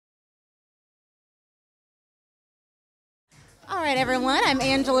All right, everyone. I'm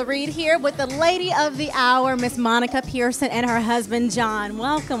Angela Reed here with the lady of the hour, Miss Monica Pearson, and her husband, John.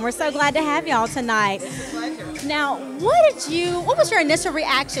 Welcome. We're so glad to have y'all tonight. It's a pleasure. Now, what was your initial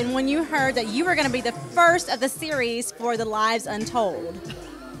reaction when you heard that you were going to be the first of the series for the Lives Untold?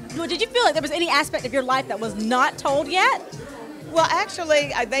 Did you feel like there was any aspect of your life that was not told yet? Well,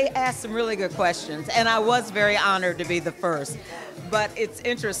 actually, they asked some really good questions, and I was very honored to be the first. But it's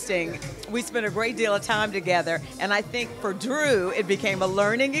interesting. We spent a great deal of time together, and I think for Drew, it became a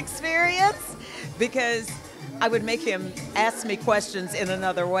learning experience because I would make him ask me questions in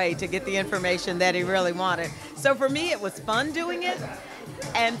another way to get the information that he really wanted. So for me, it was fun doing it,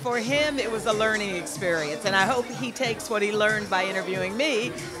 and for him, it was a learning experience. And I hope he takes what he learned by interviewing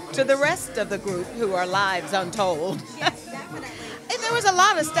me to the rest of the group who are Lives Untold. Yes, definitely. And there was a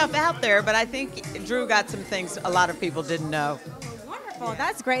lot of stuff out there, but I think Drew got some things a lot of people didn't know. Well,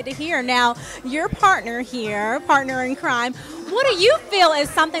 that's great to hear. Now, your partner here, partner in crime, what do you feel is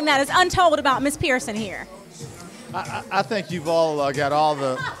something that is untold about Miss Pearson here? I think you've all got all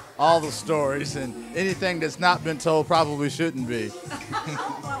the stories, and anything that's not been told probably shouldn't be.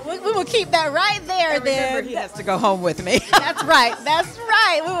 We will keep that right there. Then Remember, he has to go home with me. That's right. That's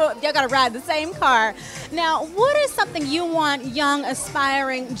right. Y'all got to ride the same car. Now, what is something you want young,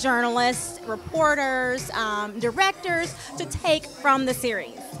 aspiring journalists, reporters, directors to take from the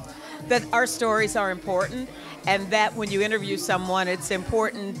series? That our stories are important, and that when you interview someone, it's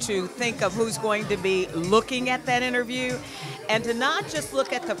important to think of who's going to be looking at that interview, and to not just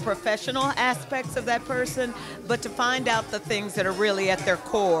look at the professional aspects of that person, but to find out the things that are really at their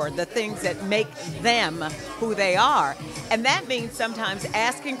core, the things that make them who they are. And that means sometimes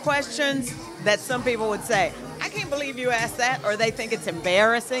asking questions that some people would say, I can't believe you asked that, or they think it's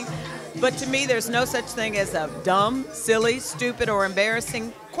embarrassing. But to me, there's no such thing as a dumb, silly, stupid, or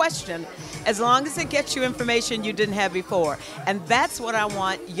embarrassing question, as long as it gets you information you didn't have before. And that's what I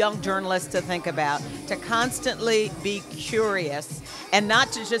want young journalists to think about, to constantly be curious and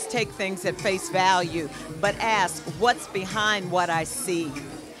not to just take things at face value, but ask, what's behind what I see?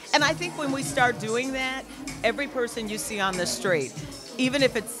 And I think when we start doing that, every person you see on the street, even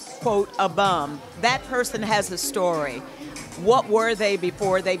if it's, quote, a bum, that person has a story. What were they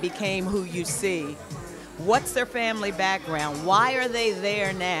before they became who you see? What's their family background? Why are they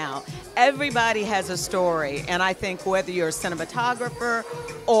there now? Everybody has a story, and I think whether you're a cinematographer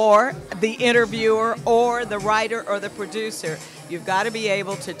or the interviewer or the writer or the producer, you've got to be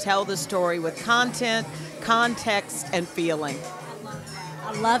able to tell the story with content, context, and feeling.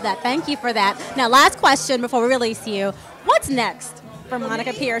 I love that. Thank you for that. Now, last question before we release you. What's next for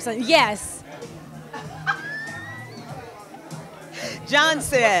Monica Pearson? Yes. John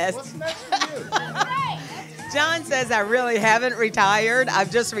says, What's next for you? John says I really haven't retired.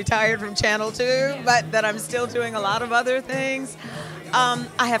 I've just retired from Channel 2, but that I'm still doing a lot of other things. I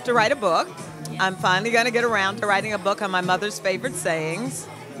have to write a book. I'm finally going to get around to writing a book on my mother's favorite sayings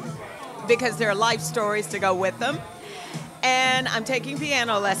because there are life stories to go with them. And I'm taking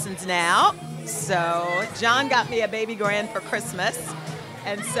piano lessons now. So John got me a baby grand for Christmas.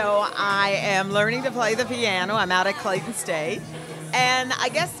 And so I am learning to play the piano. I'm out at Clayton State. And I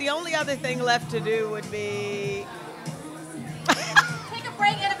guess the only other thing left to do would be... Take a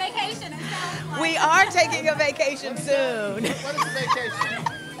break and a vacation. We are taking a vacation soon. What is vacation?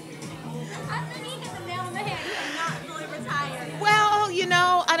 I think he hit the nail on the head. He's not fully retired. Well, you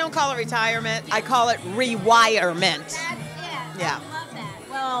know, I don't call it retirement. I call it rewirement. That's it. Yeah. I love that.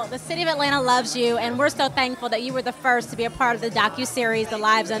 Well, the city of Atlanta loves you, and we're so thankful that you were the first to be a part of the docuseries, The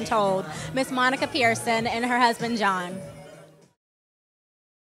Lives Untold. Miss Monica Pearson and her husband, John.